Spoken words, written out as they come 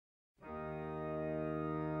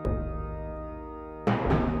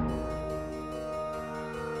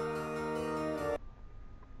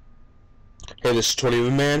Hey, this is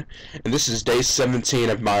 21 Man, and this is day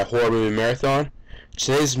 17 of my horror movie marathon.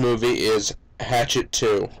 Today's movie is Hatchet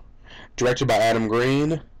 2, directed by Adam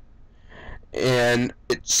Green, and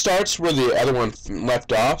it starts where the other one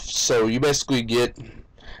left off, so you basically get,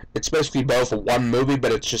 it's basically both one movie,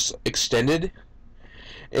 but it's just extended,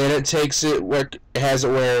 and it takes it where, it has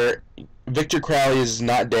it where Victor Crowley is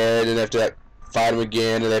not dead, and they have to fight him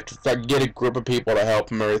again, and they have to get a group of people to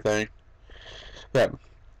help him and everything. Yeah.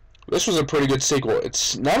 This was a pretty good sequel.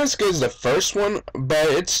 It's not as good as the first one, but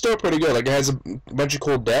it's still pretty good. Like, it has a bunch of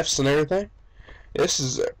cool deaths and everything. This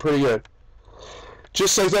is pretty good.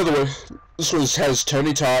 Just like the other one, this one has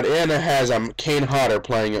Tony Todd, and it has Kane Hodder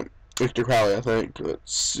playing it. Victor Crowley, I think.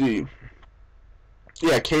 Let's see.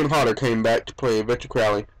 Yeah, Kane Hodder came back to play Victor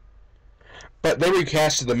Crowley. But they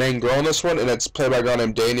recasted the main girl in this one, and it's played by a girl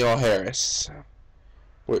named Danielle Harris.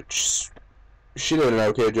 Which, she did an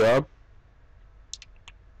okay job.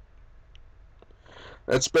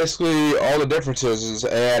 That's basically all the differences is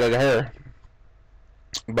added her.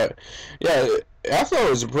 But yeah, I thought it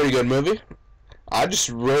was a pretty good movie. I just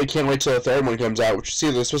really can't wait till the third one comes out, which is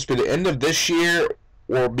either supposed to be the end of this year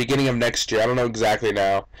or beginning of next year. I don't know exactly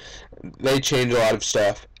now. They change a lot of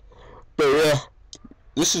stuff. But yeah,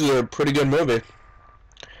 this is a pretty good movie.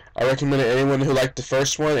 I recommend it to anyone who liked the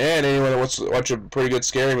first one and anyone that wants to watch a pretty good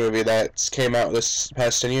scary movie that's came out this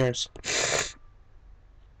past 10 years.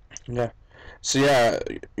 Yeah. So yeah,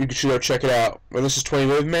 you should go check it out. Well, this is 20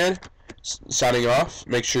 Movie Man, signing off.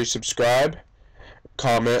 Make sure you subscribe,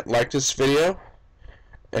 comment, like this video,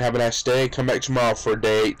 and have a nice day. Come back tomorrow for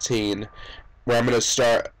day 18, where I'm going to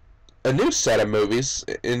start a new set of movies,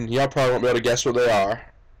 and y'all probably won't be able to guess what they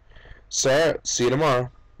are. So, see you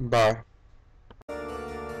tomorrow. Bye.